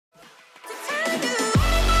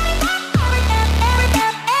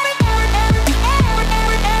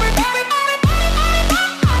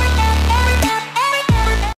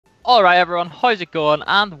Alright everyone, how's it going?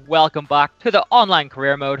 And welcome back to the online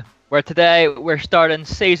career mode, where today we're starting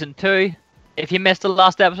season 2. If you missed the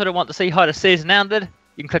last episode and want to see how the season ended,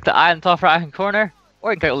 you can click the eye in the top right hand corner,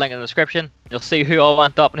 or you can click the link in the description. You'll see who all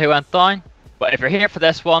went up and who went down. But if you're here for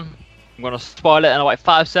this one, I'm going to spoil it in about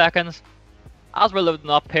 5 seconds. As we're loading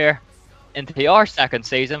up here into our second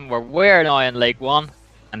season, where we're now in League 1.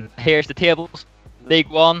 And here's the tables. League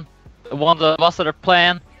 1, the ones of us that are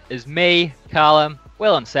playing is me, Callum,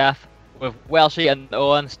 Will and Seth, with Welshie and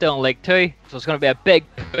Owen still in League 2. So it's going to be a big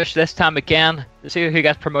push this time again to see who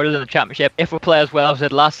gets promoted in the championship if we play as well as we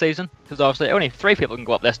did last season. Because obviously only 3 people can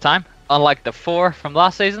go up this time, unlike the 4 from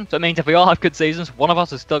last season. So it means if we all have good seasons, one of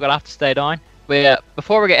us is still going to have to stay down. But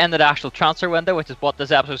before we get into the actual transfer window, which is what this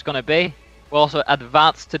episode is going to be, we'll also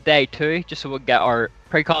advance to day 2, just so we can get our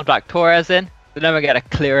pre-contract Torres in. So then we get a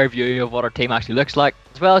clearer view of what our team actually looks like,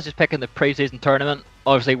 as well as just picking the pre-season tournament.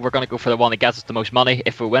 Obviously, we're going to go for the one that gets us the most money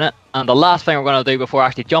if we win it. And the last thing we're going to do before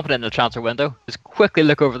actually jumping into the transfer window is quickly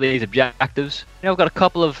look over these objectives. You know, we've got a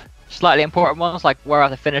couple of slightly important ones, like where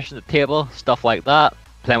to finish in the table, stuff like that.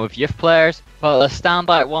 Playing with youth players. But the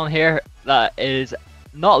standout one here that is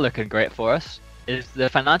not looking great for us is the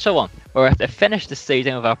financial one, where we have to finish the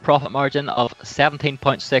season with a profit margin of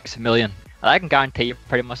 17.6 million. And I can guarantee you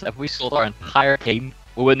pretty much that if we sold our entire team,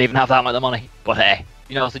 we wouldn't even have that much money. But hey,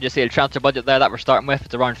 you know, so just see the transfer budget there that we're starting with.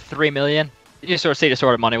 It's around 3 million. You just sort of see the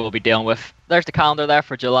sort of money we'll be dealing with. There's the calendar there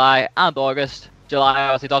for July and August. July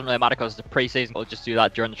obviously doesn't really matter because it's the pre-season. We'll just do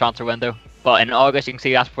that during the transfer window. But in August, you can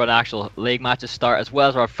see that's where the actual league matches start, as well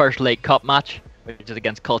as our first League Cup match, which is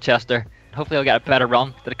against Colchester. Hopefully we'll get a better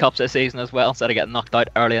run to the Cups this season as well, instead of getting knocked out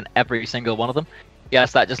early in every single one of them.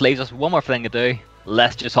 Yes, that just leaves us one more thing to do.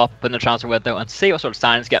 Let's just hop in the transfer window and see what sort of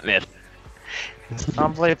signings get made. I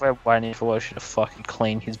can't believe we're waiting for Welshie to fucking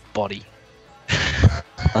clean his body.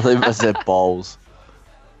 I think I said balls.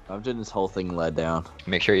 I'm doing this whole thing laid down.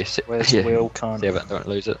 Make sure you Where's yeah, Will? Can't. save it, don't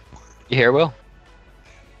lose it. You here, Will?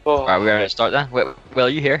 Oh. Alright, we're ready to start then. Will,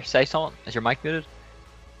 you here? Say something. Is your mic muted?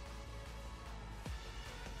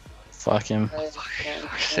 Fuck him.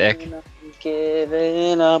 Fuck's sake.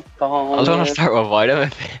 Giving up on I was going to start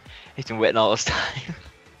with him. He's been waiting all this time.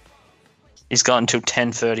 He's got until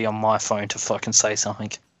 10:30 on my phone to fucking say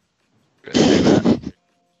something.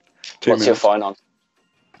 What's your phone on?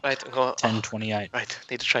 Right, I'm going. 10:28. Right,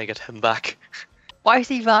 need to try and get him back. Why is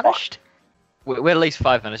he vanished? Wait at least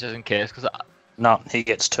 5 minutes just in case, because No, he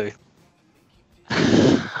gets 2.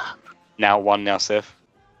 Now 1, now Seth.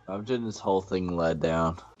 I'm doing this whole thing laid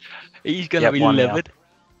down. he's going to Yep, be 1 now. livid.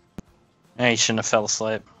 Yeah, he shouldn't have fell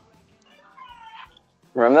asleep.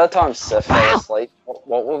 Remember that time Seth fell asleep?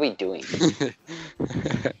 What were we doing?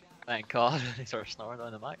 Thank God. He started snoring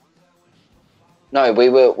on the mic. No, we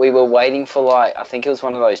were waiting for like, I think it was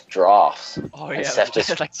one of those drafts. Oh And yeah, Seth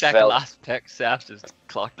just like second fell. last pick, Seth just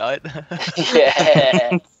clocked out.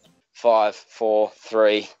 Yeah. 5, 4,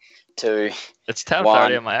 3, 2, It's 10:30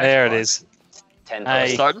 One. on my Xbox. There it is. 10.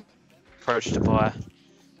 Hey. Starting? Approach to buy.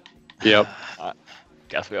 Yep.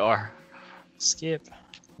 Guess we are. Skip.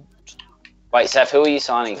 Wait, Seth, who are you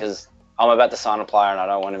signing? Because I'm about to sign a player and I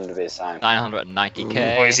don't want him to be the same.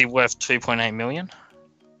 990k. Or is he worth 2.8 million?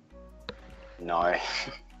 No.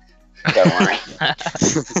 Don't worry.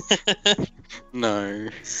 No.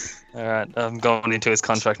 Alright, I'm going into his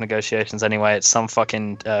contract negotiations anyway. It's some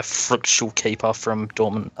fucking fructual keeper from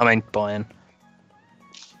Dortmund. I mean, Bayern.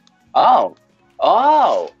 Oh.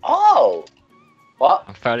 What?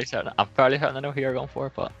 I'm fairly certain I know who you're going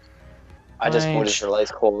for, but I just bought his release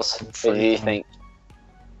clause. What do you think?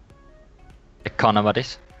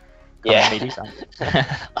 Economides. Yeah.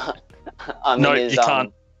 I mean, No, is, you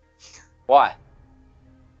can't. Why?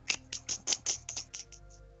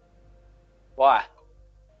 Why?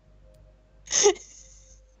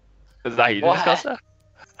 Is that you Why? discuss that?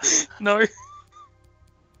 No,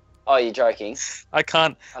 Oh, you're joking? I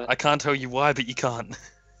can't tell you why, but you can't.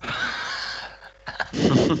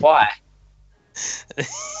 Why?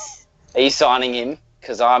 Are you signing him?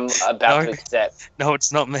 Because I'm about No. to accept. No,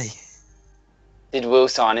 it's not me. Did Will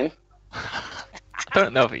sign him? I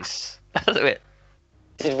don't know if he's. Wait,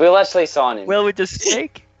 Did Will actually sign him? will we just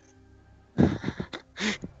speak?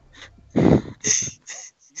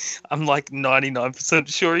 I'm like 99%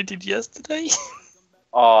 sure he did yesterday.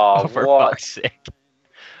 Oh, For what? fuck's sake.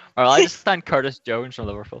 Alright, I just signed Curtis Jones from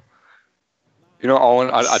Liverpool. You know, Owen,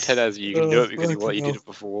 I tell you as you can do Oh, it because fucking you hell. did it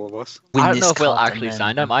before all of us. I don't know if Will actually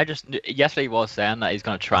signed him. Yesterday he was saying that he's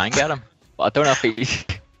going to try and get him. But I don't know if he. if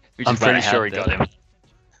he I'm just went pretty ahead sure he and got did it. him.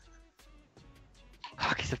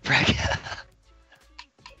 Fuck, he's a prick.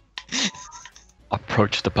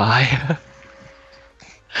 Approach to buy.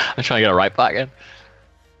 I'm trying to get a right back in.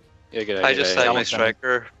 Yeah, good I just idea. signed my Yeah.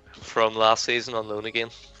 striker from last season on loan again.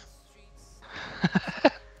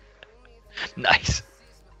 Nice.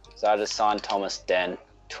 So I just signed Thomas Den,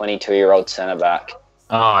 22-year-old centre back.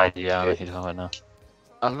 Oh, yeah, I know it now.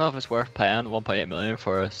 I don't know if it's worth paying 1.8 million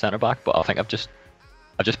for a centre back, but I think I've just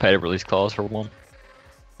paid a release clause for one.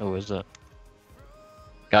 Who is it?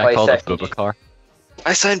 Guy Wait a called it second. Bubakar.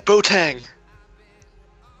 I signed Boateng.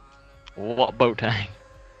 What boat tank?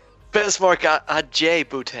 Bismarck at J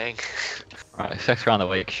Boateng. Right, £6 a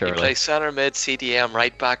week, He surely. plays centre mid, CDM,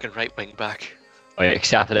 right back, and right wing back. Oh, you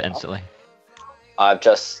accepted it instantly. I've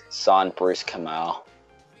just signed Bruce Kamal.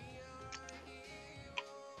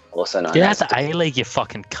 Also known Yeah, as... that's A-League, you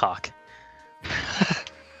fucking cock.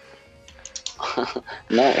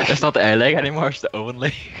 No. It's not the A League anymore, it's the Owen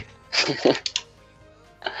League.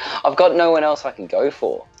 I've got no one else I can go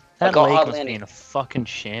for. That I've got league hardly was any. being a fucking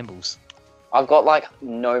shambles. I've got like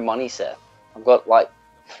no money set. I've got like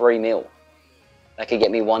 3 mil. That could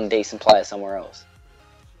get me one decent player somewhere else.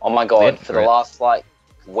 Oh my god, for the last like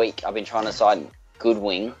week I've been trying to sign good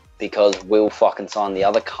wing because Will fucking signed the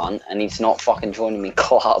other cunt and he's not fucking joining me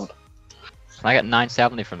club. I got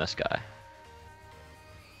 970 from this guy.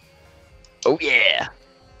 Oh yeah!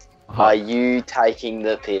 Are you taking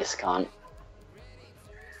the piss, cunt?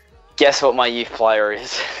 Guess what my youth player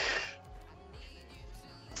is?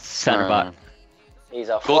 Centre back. He's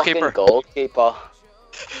a Goalkeeper. fucking goalkeeper.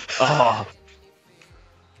 Oh.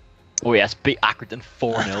 Oh yes, beat Accrington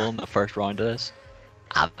 4-0 in the first round of this.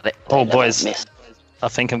 Oh, boys, Missed. I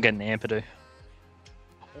think I'm getting Ampadu.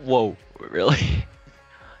 Whoa, really?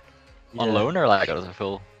 On Yeah. loan or like as a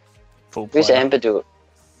full? Full Who's player. Amber do?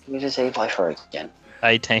 Who does he play for again?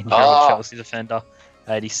 18-year-old Oh. Chelsea defender.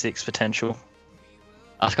 86 potential.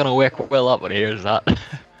 That's gonna wake Will up when he hears that.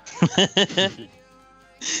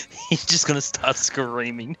 He's just gonna start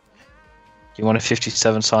screaming. You want a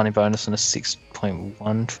 57 signing bonus and a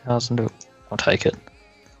 6.1 thousand? I'll take it.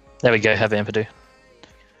 There we go, have Ampadu.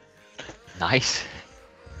 Nice.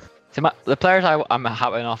 See, the players I'm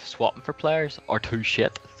happy enough swapping for players are too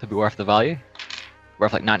shit to be worth the value.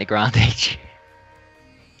 Worth like 90 grand each.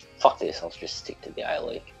 Fuck this, I'll just stick to the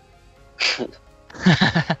A-League.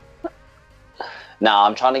 Nah,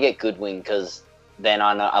 I'm trying to get good wing because then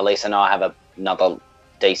I know, at least I know I have another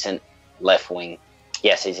decent left wing.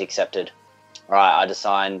 Yes, he's accepted. Alright, I just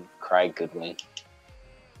signed Craig Goodwing.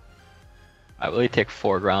 I will take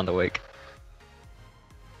 £4 a week.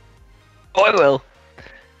 Oh, I will.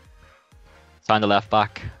 Sign the left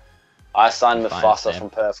back. I signed Fine, Mufasa same. from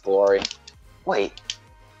Perth Glory. Wait,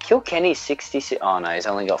 Kilkenny's 66. Oh no, he's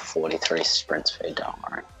only got 43 sprint speed, don't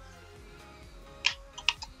worry.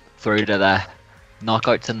 Through to the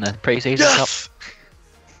knockouts in the pre-season cup. Yes!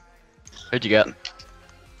 Who'd you get?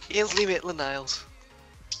 Ainsley Maitland-Niles.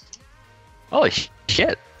 Holy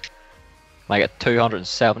shit! I get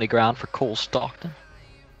 270 grand for Cole Stockton.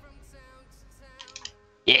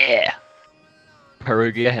 Yeah!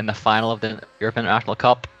 Perugia in the final of the European International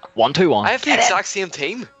Cup. 1-2-1. I have the exact same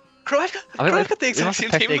team. Croat got the We exact must same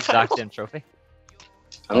have picked team the in the exact final. same trophy.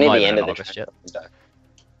 I'm near not the even end in of the August transfer window.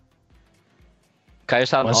 Okay, I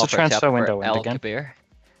just had an When's the offer transfer accepted window for end El again? Kabir.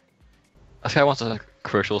 This guy wants a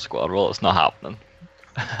crucial squad role. It's not happening.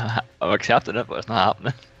 I'm accepting it, but it's not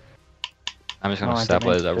happening. I'm just No, gonna I step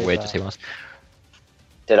didn't with whatever do wages that. he wants.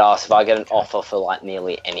 Did ask if I get an offer for like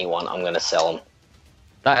nearly anyone, I'm gonna sell him.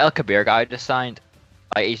 That El Kabir guy I just signed,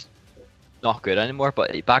 like, he's not good anymore,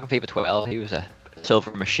 but back in FIFA 12 he was a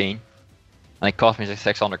silver machine. And he cost me like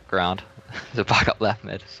 600 grand as a backup left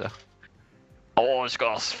mid, so. Oh, it's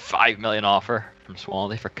got a 5 million offer from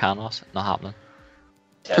Swansea for Canos. Not happening.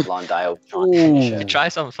 Deadline day, I'll try and finish You it. try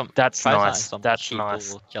some That's try nice. some That's cheap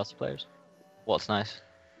nice. little Chelsea players. What's nice?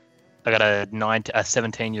 I got a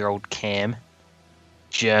 17-year-old Cam,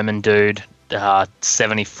 German dude,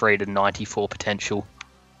 73 to 94 potential.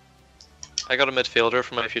 I got a midfielder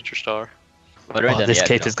for my future star. What are we doing This yet,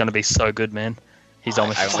 keeper's John? going to be so good, man. He's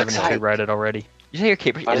almost I- 72 rated already. You say your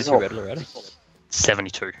keeper I is don't- rated already?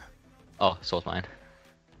 72. Oh, so is mine.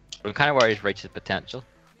 I'm kind of worried he's reached his potential.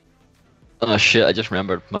 Oh shit, I just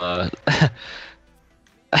remembered my...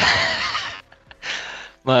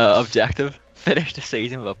 my objective. Finish the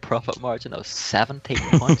season with a profit margin of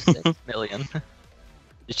 17.6 million.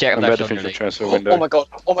 Just check if I'm that's about to on your finish the league. transfer Oh window. my god,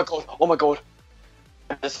 oh my god, oh my god.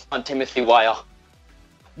 I just signed Timothy Weah.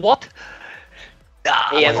 What? Ah,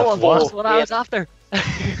 He has that's a the four. one I He was has- after.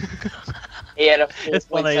 He had a It's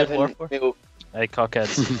one I had more 4.7 for. mil. Hey,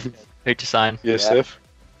 cockheads. Who'd you sign? Yes, Yeah. Steph.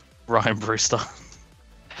 Ryan Brewster.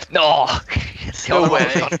 No! That's the No other way. one.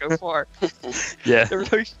 I was gonna go for. Yeah. There were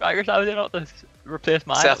two strikers. I was not to replace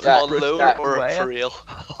mine. Seth, that- on loan that or way. for real?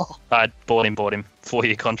 I bought him.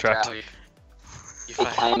 4-year contract. Oh, you It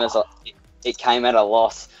fuck. came as it came at a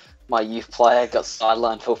loss. My youth player got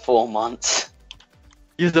sidelined for 4 months.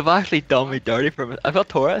 You've actually done me dirty for a minute. I've got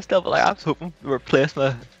Torres still, but like, I was hoping to replace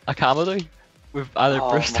my Akamadu with either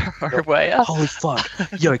Oh Brewster my or God. Weah. Holy fuck.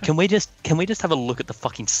 Yo, can we just have a look at the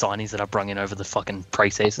fucking signings that I brung in over the fucking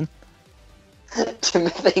preseason?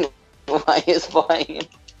 Timothy Way is playing.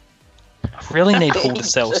 I really need Hall to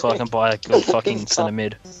sell so I can buy a good fucking centre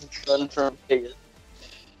mid. Gone from here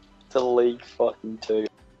to League fucking 2.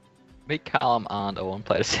 Me, Callum, and Owen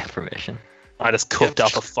play the same formation. I just cooked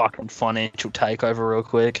up a fucking financial takeover real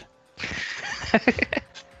quick.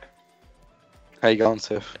 How you going,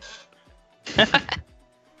 Seth?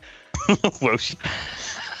 Well,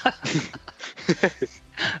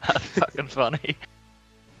 That's fucking funny.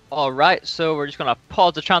 Alright, so we're just going to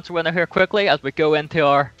pause the transfer window here quickly as we go into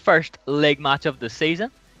our first league match of the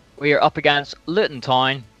season. We are up against Luton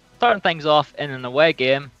Town, starting things off in an away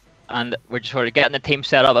game, and we're just sort of getting the team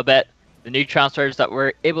set up a bit. The new transfers that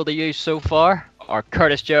we're able to use so far are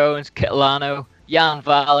Curtis Jones, Kitlano, Jan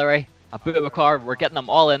Valerie, Abubakar. We're getting them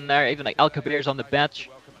all in there, even like El Kabir's on the bench.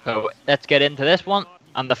 So let's get into this one.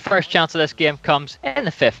 And the first chance of this game comes in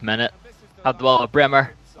the 5th minute. Have the ball with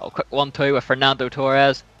Bremer. A quick 1-2 with Fernando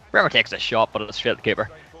Torres. Bremer takes a shot, but it's straight to the keeper.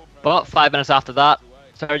 But 5 minutes after that,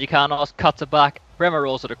 Sergio Canos cuts it back. Bremer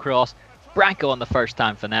rolls it across. Branco on the first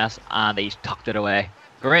time finesse, and he's tucked it away.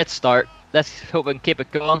 Great start. Let's hope we can keep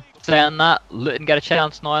it going. Saying that, Luton get a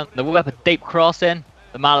chance now. They whip a deep cross in.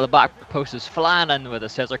 The man at the back post is flying in with a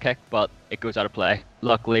scissor kick, but it goes out of play.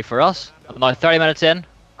 Luckily for us. And now 30 minutes in,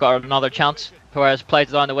 got another chance. Torres plays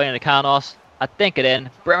it down the wing into Canos. I think it in.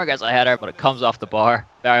 Bremer gets a header, but it comes off the bar.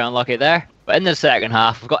 Very unlucky there. But in the second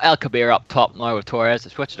half, we've got El Kabir up top now with Torres. They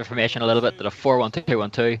switched the formation a little bit to the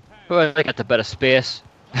 4-1-2-1-2. Who gets a bit of space.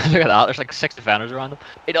 Look at that, there's like 6 defenders around him.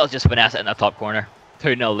 He does just finesse it in the top corner.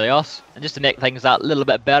 2-0 Leos. And just to make things that little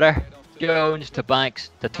bit better, Jones to Banks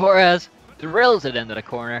to Torres, drills it into the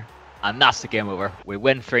corner, and that's the game over. We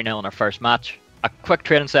win 3-0 in our first match. A quick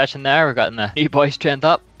training session there, we're getting the new boys trained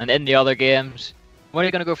up, and in the other games, we're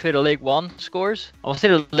going to go through the League 1 scores. We'll see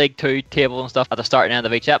the League 2 table and stuff at the start and end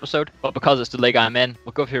of each episode, but because it's the league I'm in,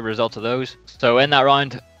 we'll go through the results of those. So in that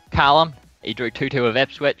round, Callum, he drew 2-2 with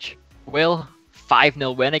Ipswich. Will,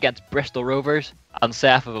 5-0 win against Bristol Rovers, and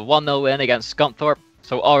Seth with a 1-0 win against Scunthorpe.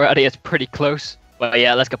 So already it's pretty close. But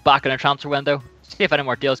yeah, let's get back in the transfer window, see if any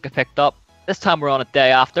more deals get picked up. This time we're on a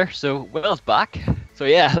day after, so Will's back. So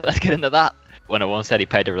yeah, let's get into that. When one said he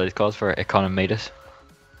paid the release cost for Economidas.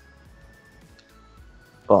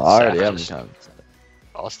 Well, I already Savage.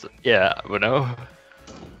 have Yeah, we know.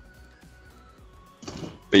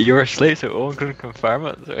 But you were asleep, so Owen couldn't confirm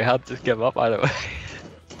it, so we had to give up either way.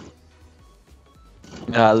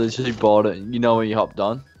 Yeah, I literally bought it. You know when you hopped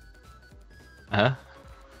on? Huh?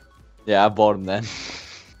 Yeah, I bought him then.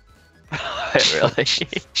 Really?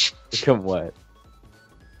 I couldn't wait.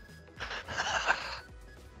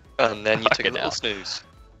 And then you took a Fucking little hell. snooze.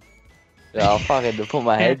 Yeah, I fucking put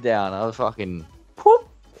my head down. I was fucking. Whoop.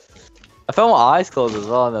 I felt my eyes closed as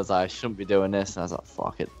well, and I was like, I shouldn't be doing this. And I was like,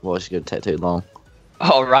 fuck it. Well, it's going to take too long.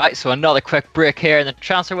 Alright, so another quick break here in the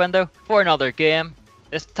transfer window for another game.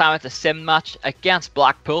 This time it's a sim match against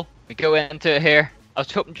Blackpool. We go into it here. I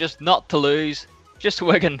was hoping just not to lose, just so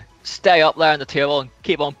we can stay up there on the table and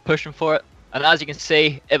keep on pushing for it. And as you can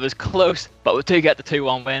see, it was close, but we do get the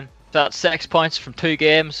 2-1 win. So that's 6 points from 2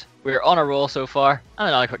 games. We're on a roll so far. And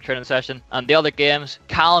another quick training session. And the other games,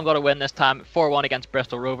 Callum got a win this time, 4-1 against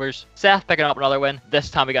Bristol Rovers. Seth picking up another win,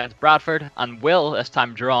 this time against Bradford. And Will, this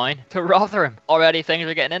time drawing to Rotherham. Already things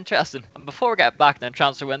are getting interesting. And before we get back to the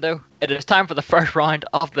transfer window, it is time for the first round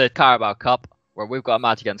of the Carabao Cup, where we've got a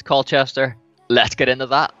match against Colchester. Let's get into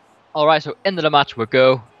that. Alright, so into the match we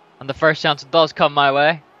go. And the first chance does come my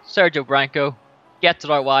way. Sergio Branco gets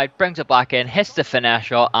it out wide, brings it back in, hits the finesse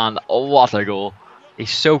shot, and what a goal. He's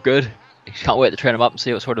so good. I can't wait to train him up and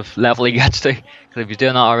see what sort of level he gets to. Because if he's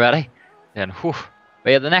doing that already, then whew. But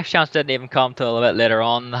yeah, the next chance didn't even come till a bit later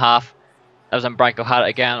on in the half. That was when Branco had it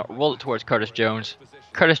again, rolled it towards Curtis Jones.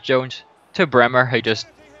 Curtis Jones to Bremer, who just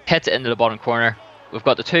hits it into the bottom corner. We've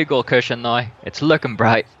got the 2-goal cushion now. It's looking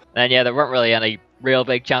bright. And yeah, there weren't really any real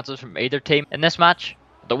big chances from either team in this match.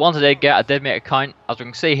 The ones I did get, I did make a count. As we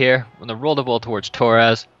can see here, when they roll the ball towards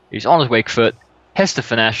Torres, he's on his weak foot, hits the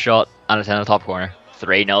finesse shot, and it's in the top corner.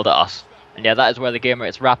 3-0 to us. And yeah, that is where the game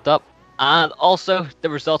rate's wrapped up. And also, the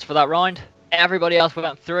results for that round. Everybody else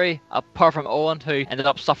went through, apart from Owen, who ended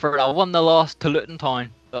up suffering a 1-0 loss to Luton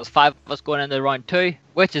Town. That's 5 of us going into round 2,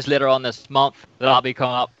 which is later on this month. That'll be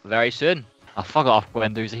coming up very soon. Oh, fuck off,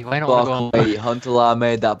 Gwendouzi. Why not want to go on? Wait, Huntelaar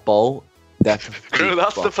made that ball. That's Bro,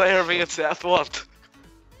 that's the player me and Seth want.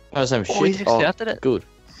 Oh, same Oh, he's shit. accepted it. Good.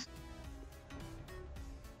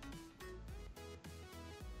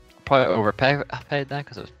 Probably overpaid that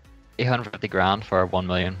because it was 850 grand for a £1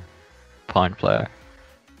 million player.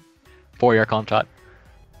 4-year contract.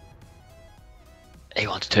 He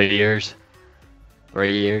wants 2 years.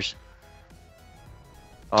 3 years.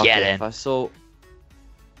 Okay, Get in. if I saw...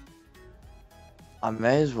 I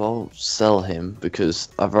may as well sell him because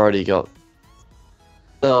I've already got...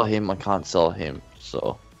 Sell him, I can't sell him,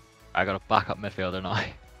 so... I got a backup midfielder now.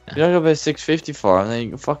 You're not gonna pay 650 for him, then you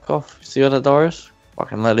can fuck off. See what the door is?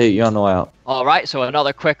 Fucking let it eat you on the way out. Alright, so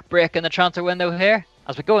another quick break in the transfer window here.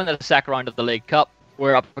 As we go into the second round of the League Cup,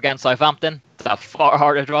 we're up against Southampton. It's a far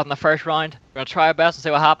harder draw than the first round. We're going to try our best and see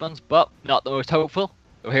what happens, but not the most hopeful.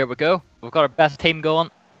 So here we go. We've got our best team going.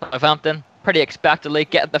 Southampton, pretty expectedly,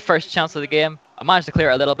 getting the first chance of the game. I managed to clear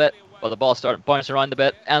it a little bit, but the ball started bouncing around a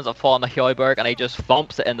bit. Ends up falling to Højbjerg, and he just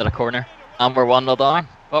thumps it into the corner. And we're 1-0 down.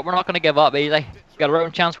 But we're not going to give up easy. We got our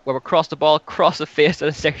own chance where we cross the ball, cross the face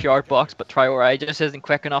of the 6-yard box, but Traoré just isn't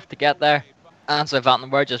quick enough to get there. And Southampton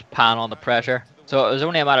were just pan on the pressure. So it was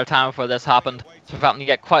only a matter of time before this happened. Southampton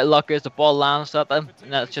get quite lucky as the ball lands at them,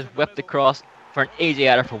 and then it's just whipped across for an easy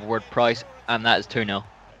header for Ward Price, and that is 2-0.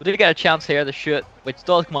 We did get a chance here to shoot, which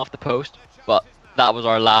does come off the post, but that was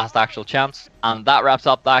our last actual chance. And that wraps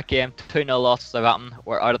up that game. 2-0 loss to Southampton.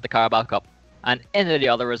 We're out of the Carabao Cup. And into the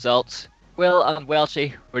other results, Will and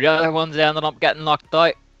Welshie were the other ones that ended up getting knocked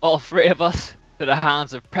out. All 3 of us to the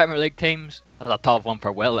hands of Premier League teams. That's a tough one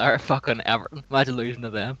for Will there, fucking Everton. Imagine losing to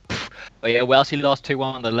them. But yeah, Welshie lost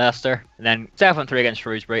 2-1 to Leicester, and then 7-3 against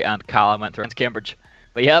Shrewsbury, and Callum went through against Cambridge.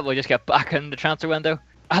 But yeah, we'll just get back in the transfer window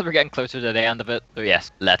as we're getting closer to the end of it. So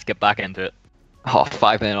yes, let's get back into it. Oh,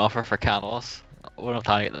 £5 million offer for Canos. We're not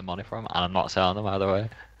trying to get the money for him, and I'm not selling them either way.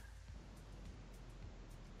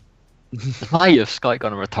 Is my youth scout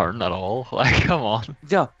going to return at all? Like, come on.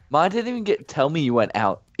 Yeah, mine didn't even tell me you went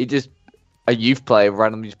out. It just... A youth player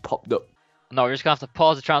randomly just popped up. No, we're just going to have to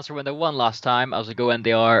pause the transfer window one last time as we go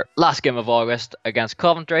into our last game of August against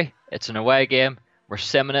Coventry. It's an away game. We're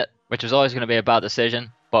simming it, which is always going to be a bad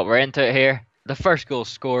decision, but we're into it here. The first goal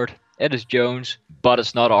scored. It is Jones, but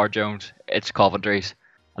it's not our Jones. It's Coventry's.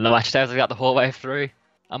 And the match has got the whole way through,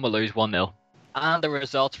 and we'll lose 1-0. And the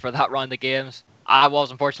results for that round of games. I was,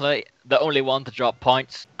 unfortunately, the only one to drop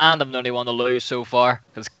points, and I'm the only one to lose so far,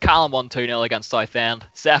 because Callum won 2-0 against Southend,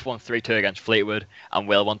 Seth won 3-2 against Fleetwood, and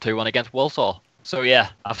Will won 2-1 against Walsall. So yeah,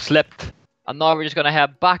 I've slipped. And now we're just going to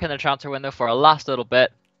head back in the transfer window for a last little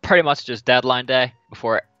bit, pretty much just deadline day,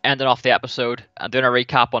 before ending off the episode and doing a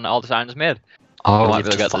recap on all the signings made. Oh, I might be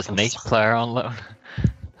able to get this niche player on loan.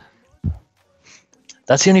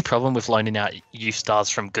 That's the only problem with loaning out youth stars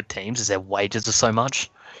from good teams, is their wages are so much.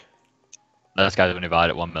 This guy's only valued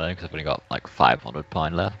at 1 million because I've only got like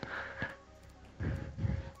 £500 left.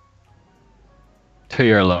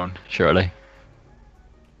 2-year loan, surely.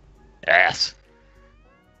 Yes.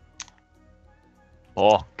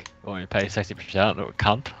 Fuck. Only pay 60%, no, it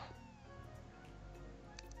can't.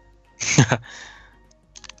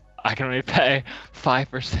 I can only pay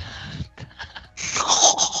 5%.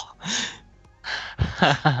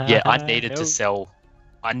 Yeah, I needed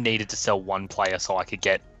to sell one player so I could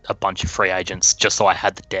get a bunch of free agents, just so I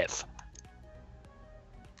had the depth.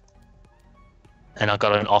 And I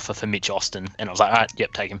got an offer for Mitch Austin, and I was like, alright,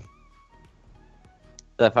 yep, take him.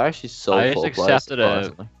 They've actually sold I just accepted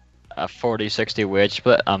a 40-60 wage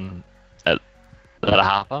split, that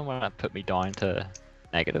happened when it put me down to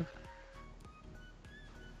negative.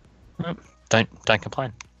 Don't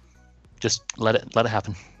complain. Just let it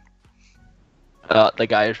happen. The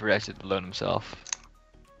guy just reacted to loan himself.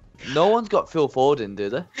 No one's got Phil Foden, do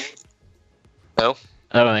they? No.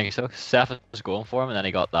 I don't think so. Seth was going for him, and then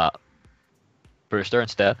he got that Brewster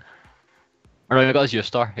instead. Or no, he got his youth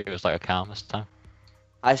star. He was like a cam this time.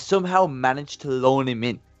 I somehow managed to loan him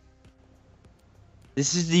in.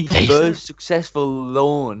 This is the Jesus. first successful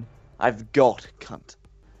loan I've got, cunt.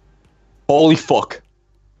 Holy fuck.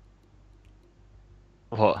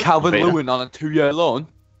 What? Calvin Beta? Lewin on a 2-year loan.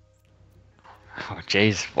 Oh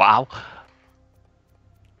jeez! Wow.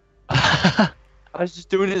 I was just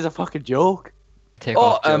doing it as a fucking joke. Take Oh,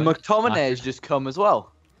 off Jones. McTominay's just come as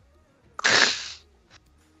well.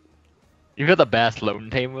 You've got the best loan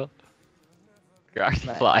team, Will. You're actually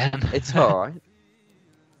Mate, flying. It's alright.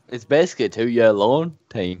 It's basically a 2-year loan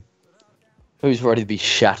team. Who's ready to be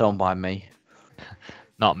shat on by me?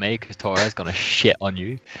 Not me, because Torres gonna shit on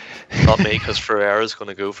you. Not me, because Ferreira's going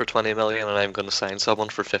to go for 20 million and I'm going to sign someone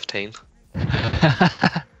for 15.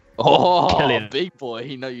 Oh, Killian. big boy.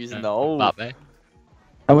 He not using the old. Mbappe.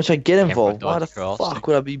 How much I get him Came for? for Why the dodgy cross. fuck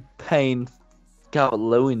would I be paying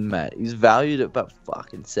Calvert-Lewin, mate? He's valued at about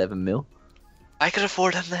fucking 7 mil. I could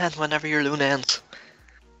afford him then whenever your loan ends.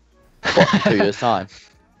 What, in 2 years' time?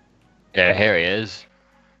 Yeah, here he is.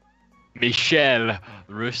 Michel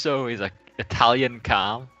Russo. He's a Italian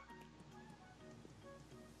cam.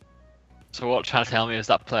 So what you're trying to tell me is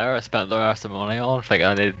that player I spent the rest of the money on, like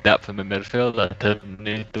I needed depth in my midfield I didn't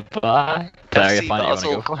need to buy. Player you FC find you want to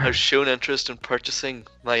Basel go for. has shown interest in purchasing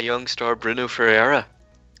my young star Bruno Ferreira.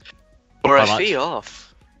 How For a much? fee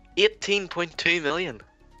off 18.2 million.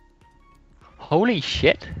 Holy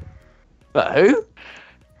shit. But who?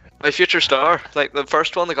 My future star, like the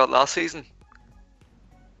first one they got last season.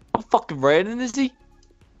 What fucking rating is he?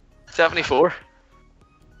 74.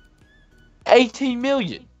 18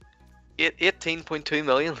 million. 18.2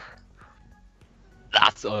 million.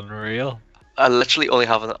 That's unreal. I literally only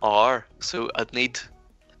have an hour, so I'd need.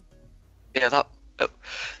 Yeah,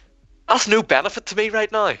 that's no benefit to me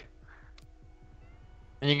right now.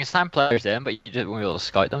 And you can sign players in, but you just won't be able to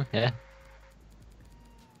scout them, yeah.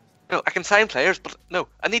 No, I can sign players, but no,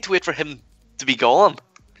 I need to wait for him to be gone.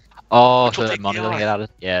 Oh, Which will so the take money me doesn't out. get added?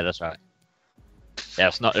 Yeah, that's right. Yeah,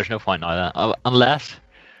 it's not. There's no point now then, unless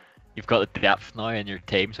you've got the depth now in your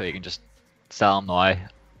team, so you can just sell them now,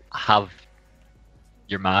 have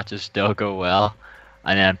your matches still go well,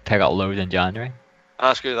 and then pick up loads in January.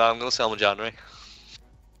 Screw that, I'm going to sell him in January.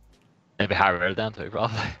 It'd be higher then too,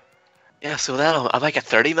 probably. Yeah, so then I might get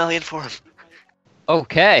 30 million for him.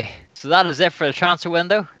 Okay, so that is it for the transfer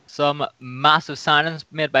window. Some massive signings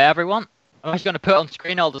made by everyone. I'm actually going to put on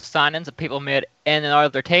screen all the signings that people made in and out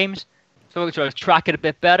of their teams, so we can sort of track it a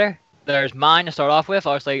bit better. There's mine to start off with,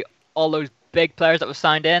 obviously all those big players that were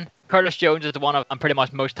signed in. Curtis Jones is the one I'm pretty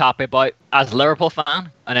much most happy about as a Liverpool fan.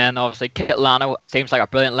 And then obviously Kit Lano seems like a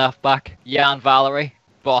brilliant left back. Jan Valery,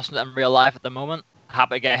 Boston in real life at the moment.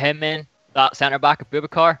 Happy to get him in. That centre back,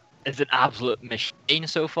 Boubacar, is an absolute machine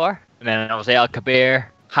so far. And then obviously El Kabir,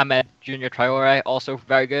 Hamed Junior Traore, also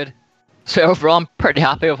very good. So overall, I'm pretty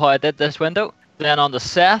happy with how I did this window. Then on to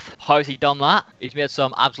Seth, how's he done that? He's made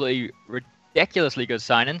some absolutely ridiculously good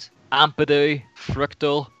signings. Ampadu,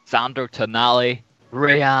 Fructal, Sandro Tonali,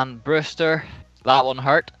 Ryan Brewster. That one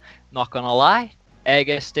hurt, not gonna lie.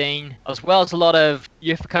 Augustine, as well as a lot of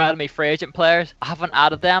Youth Academy free agent players. I haven't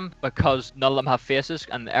added them because none of them have faces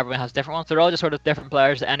and everyone has different ones. They're all just sort of different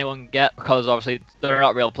players that anyone can get because obviously they're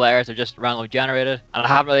not real players, they're just randomly generated. And I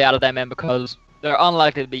haven't really added them in because they're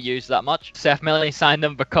unlikely to be used that much. Seth Millie signed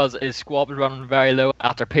them because his squad was running very low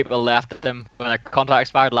after people left them when their contract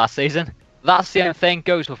expired last season. That same thing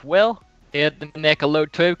goes with Will. He had to make a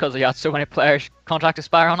load too because he had so many players contract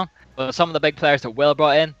expire on him. But some of the big players that Will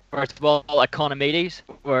brought in, first of all, Economides,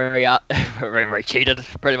 where he cheated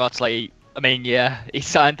pretty much. Like, I mean, yeah, he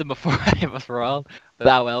signed them before any of us were on. But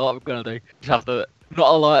that well, what we're gonna do? Just have to not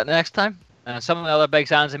allow it next time. And some of the other big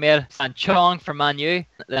signs he made, and Chong from Man U,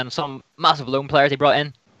 then some massive loan players he brought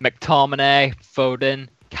in, McTominay, Foden,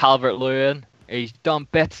 Calvert-Lewin. He's done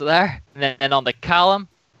bits there. And then on the Callum,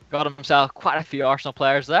 got himself quite a few Arsenal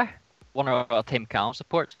players there. One of our team Callum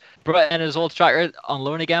supports. Brought in his old striker on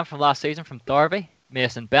loan again from last season from Derby,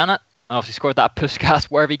 Mason Bennett. And obviously scored that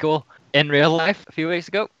Puskas-worthy goal in real life a few weeks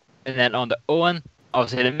ago. And then on the Owen,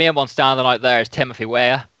 obviously the main one standing out there is Timothy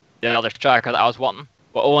Weah, the other striker that I was wanting.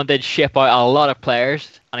 But Owen did ship out a lot of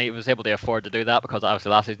players, and he was able to afford to do that because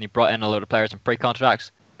obviously last season he brought in a load of players in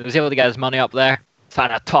pre-contracts. He was able to get his money up there,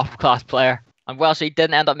 sign a top-class player. And whilst he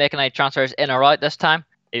didn't end up making any transfers in or out this time,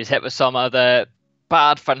 he was hit with some of the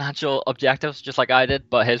bad financial objectives, just like I did,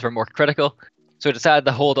 but his were more critical. So he decided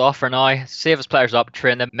to hold off for now, save his players up,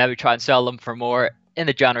 train them, maybe try and sell them for more in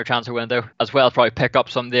the January transfer window, as well as probably pick up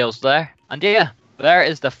some deals there. And yeah, there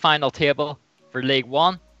is the final table for League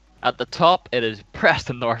One. At the top, it is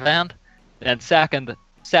Preston North End. Then second,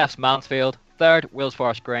 Seth's Mansfield. Third, Wills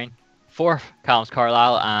Forest Green. Fourth, Callum's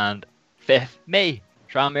Carlisle. And fifth, me,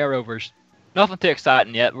 Tranmere Rovers. Nothing too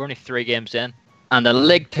exciting yet. We're only 3 games in. And the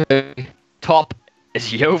League 2 top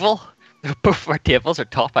is Yeovil. Both our tables are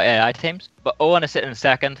topped by AI teams. But Owen is sitting in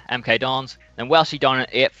second, MK Dons. Then Welshie down in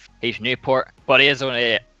 8th. He's Newport. But he is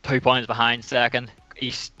only 2 points behind second.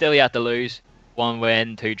 He's still yet to lose. 1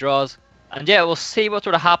 win, 2 draws. And yeah, we'll see what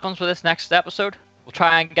sort of happens with this next episode. We'll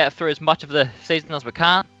try and get through as much of the season as we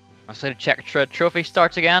can. I'll say the check trophy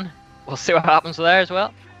starts again. We'll see what happens there as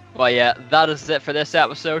well. But yeah, that is it for this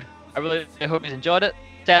episode. I really hope you enjoyed it.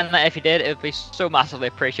 Then if you did, it would be so massively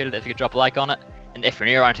appreciated if you could drop a like on it. And if you're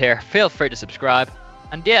new around here, feel free to subscribe.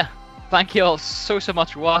 And yeah, thank you all so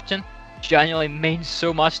much for watching. Genuinely means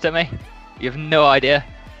so much to me. You have no idea.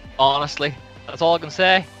 Honestly, that's all I can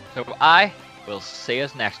say. So I will see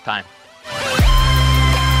us next time.